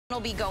It'll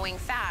be going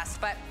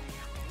fast, but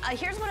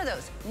here's one of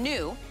those.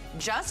 New,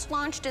 just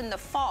launched in the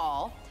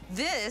fall.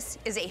 This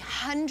is a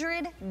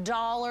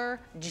 $100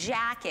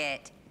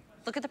 jacket.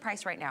 Look at the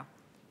price right now.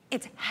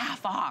 It's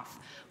half off.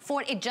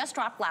 It just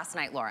dropped last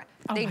night, Laura.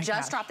 They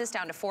just dropped this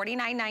down to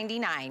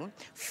 $49.99.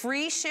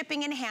 Free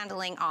shipping and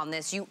handling on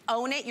this. You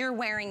own it, you're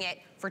wearing it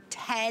for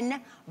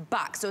 10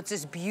 bucks. So it's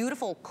this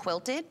beautiful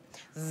quilted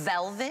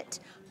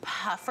velvet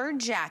puffer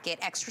jacket,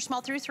 extra small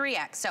through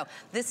 3X. So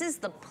this is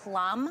the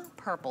plum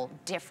purple,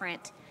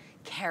 different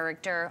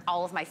character.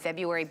 All of my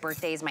February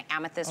birthdays, my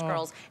amethyst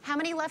girls. How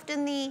many left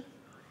in the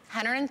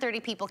 130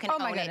 people can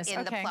own it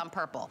in the plum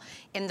purple.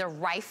 In the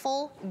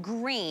rifle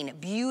green,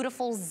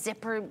 beautiful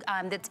zipper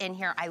that's in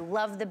here. I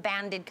love the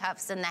banded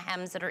cuffs and the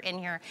hems that are in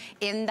here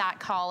in that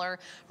collar.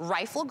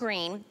 Rifle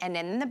green, and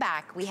then in the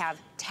back we have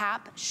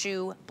tap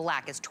shoe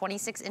black. It's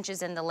 26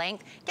 inches in the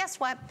length. Guess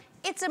what?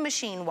 It's a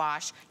machine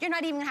wash. You're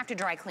not even gonna have to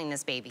dry clean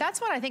this baby. That's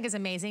what I think is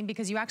amazing,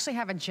 because you actually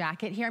have a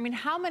jacket here. I mean,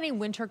 how many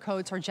winter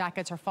coats or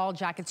jackets or fall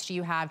jackets do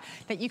you have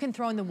that you can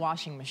throw in the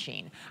washing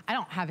machine? I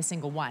don't have a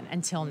single one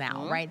until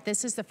now, right?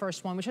 This is the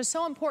first one, which is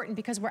so important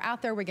because we're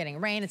out there, we're getting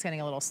rain, it's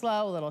getting a little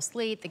slow, a little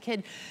sleet. The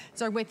kids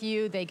are with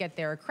you, they get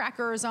their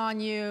crackers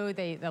on you,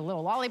 the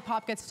little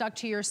lollipop gets stuck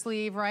to your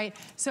sleeve, right?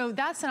 So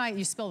that's the night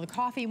you spill the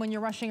coffee when you're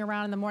rushing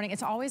around in the morning.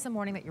 It's always the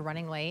morning that you're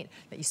running late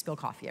that you spill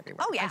coffee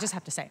everywhere. Oh yeah. I just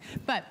have to say.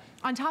 But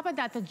on top of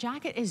that, the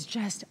jacket is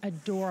just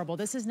adorable.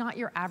 This is not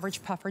your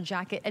average puffer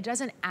jacket. It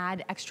doesn't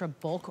add extra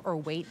bulk or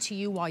weight to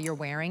you while you're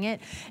wearing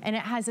it. And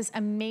it has this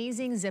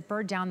amazing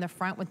zipper down the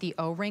front with the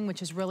O-ring,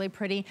 which is really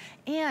pretty.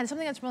 And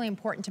something that's really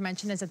important to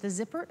mention is that the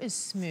zipper is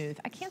smooth.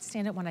 I can't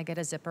stand it when I get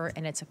a zipper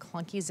and it's a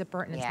clunky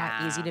zipper and it's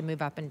not easy to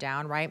move up and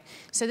down, right?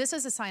 So this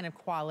is a sign of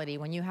quality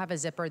when you have a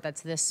zipper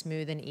that's this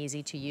smooth and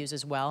easy to use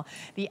as well.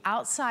 The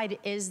outside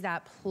is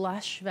that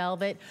plush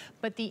velvet,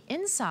 but the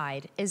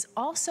inside is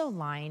also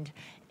lined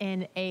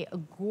in a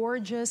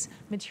gorgeous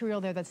material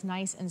there that's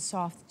nice and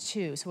soft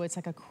too. So it's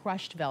like a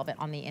crushed velvet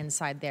on the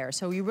inside there.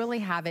 So you really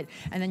have it,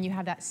 and then you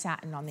have that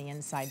satin on the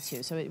inside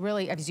too. So it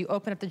really, as you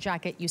open up the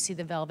jacket, you see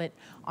the velvet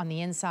on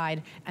the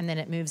inside, and then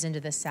it moves into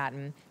the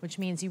satin, which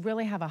means you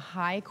really have a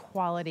high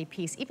quality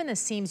piece. Even the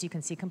seams you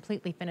can see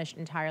completely finished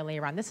entirely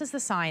around. This is the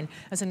sign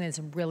of something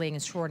that's really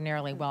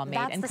extraordinarily well made.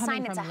 That's the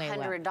sign it's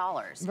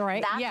 $100.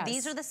 Right,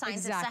 These are the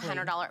signs it's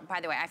 $100.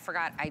 By the way,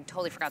 I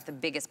totally forgot the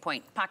biggest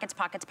point. Pockets,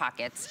 pockets,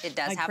 pockets. It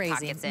does have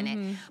pockets in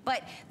it.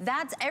 But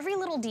that's every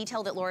little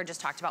detail that Laura just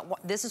talked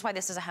about. This is why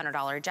this is a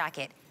 $100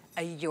 jacket.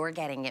 You're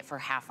getting it for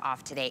half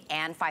off today,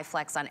 and 5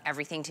 flex on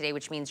everything today,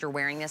 which means you're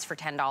wearing this for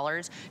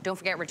 $10. Don't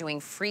forget, we're doing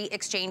free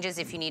exchanges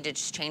if you need to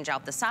just change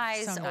out the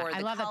size or the color.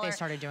 I love that they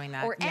started doing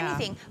that. Or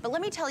anything. But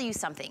let me tell you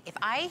something. If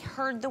I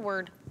heard the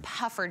word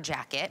puffer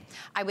jacket,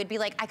 I would be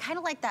like, I kind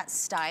of like that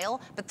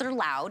style, but they're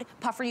loud.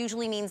 Puffer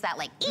usually means that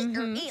like eat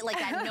or eat, like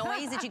that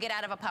noise that you get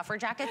out of a puffer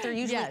jacket. They're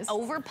usually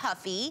over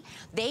puffy.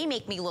 They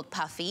make me look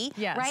puffy,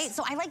 right?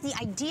 So I like the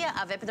idea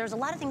of it, but there's a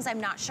lot of things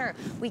I'm not sure.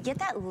 We get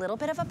that little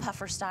bit of a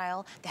puffer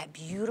style, that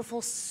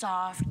beautiful,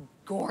 soft,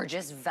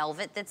 gorgeous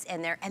velvet that's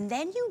in there, and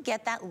then you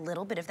get that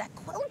little bit of that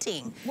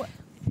quilting.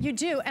 You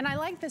do, and I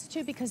like this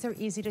too because they're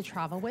easy to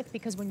travel with,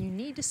 because when you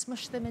need to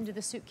smush them into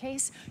the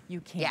suitcase, you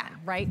can,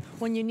 right?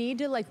 When you need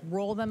to like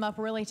roll them up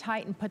really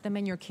tight and put them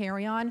in your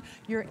carry-on,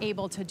 you're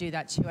able to do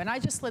that too. And I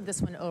just slid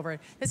this one over.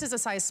 This is a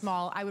size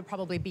small. I would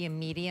probably be a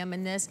medium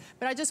in this,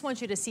 but I just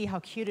want you to see how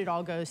cute it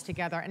all goes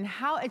together and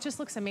how it just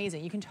looks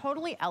amazing. You can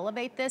totally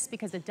elevate this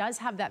because it does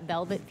have that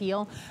velvet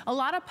feel. A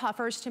lot of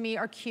puffers to me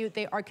are cute.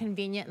 They are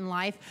convenient in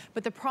life,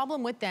 but the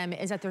problem with them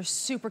is that they're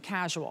super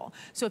casual.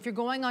 So if you're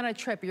going on a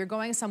trip or you're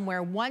going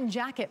somewhere, one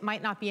jacket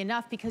might not be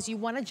enough because you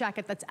want a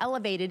jacket that's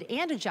elevated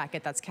and a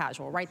jacket that's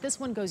casual, right? This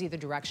one goes either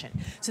direction.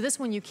 So this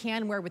one you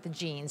can wear with the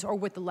jeans or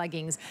with the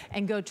leggings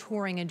and go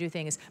touring and do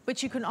things,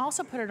 but you can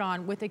also put it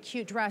on with a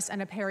cute dress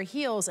and a pair of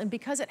heels, and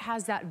because it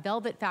has that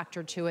velvet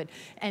factor to it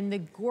and the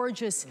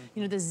gorgeous,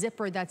 you know, the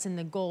zipper that's in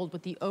the gold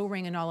with the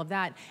O-ring and all of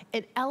that,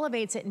 it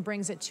elevates it and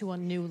brings it to a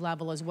new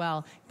level as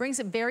well. Brings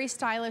it very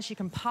stylish. You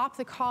can pop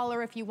the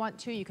collar if you want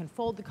to. You can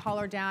fold the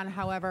collar down,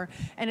 however,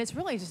 and it's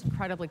really just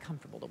incredibly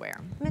comfortable to wear.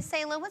 Miss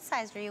Sayla, what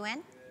size are you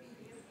in?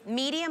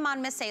 Medium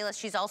on Miss Sayla.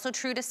 She's also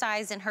true to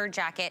size in her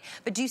jacket.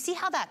 But do you see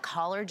how that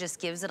collar just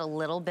gives it a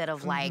little bit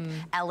of like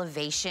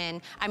elevation?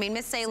 I mean,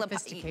 Miss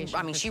Sayla,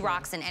 I mean, she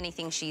rocks in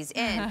anything she's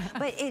in.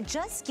 But it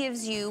just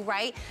gives you,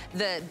 right,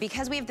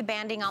 because we have the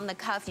banding on the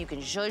cuff, you can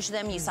zhuzh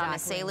them. You saw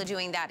Miss Sayla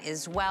doing that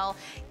as well.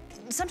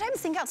 Sometimes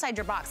think outside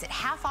your box. At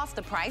half off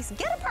the price,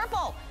 get a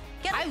purple.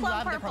 Get the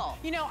plum purple.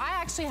 You know, I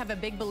actually have a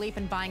big belief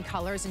in buying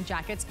colors in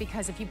jackets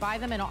because if you buy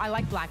them in, I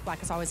like black.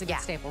 Black is always a good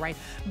staple, right?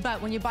 But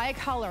when you buy a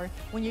color,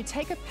 when you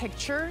take a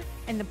picture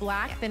in the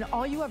black, then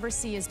all you ever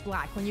see is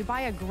black. When you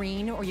buy a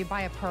green or you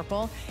buy a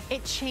purple,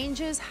 it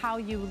changes how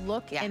you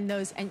look in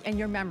those and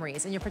your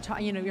memories and your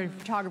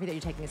photography that you're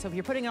taking. So if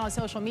you're putting it on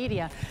social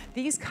media,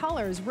 these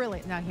colors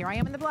really, now here I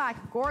am in the black,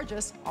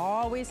 gorgeous,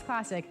 always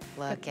classic.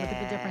 Look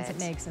at the difference it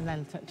makes, and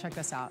then check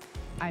this out.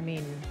 I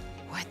mean,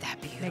 What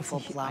that beautiful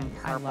plum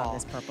purple. I love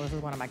this purple. This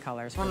is one of my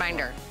colors.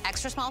 Reminder,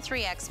 extra small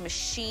 3X,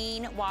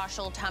 machine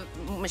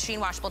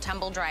washable,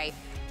 tumble dry.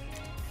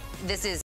 This is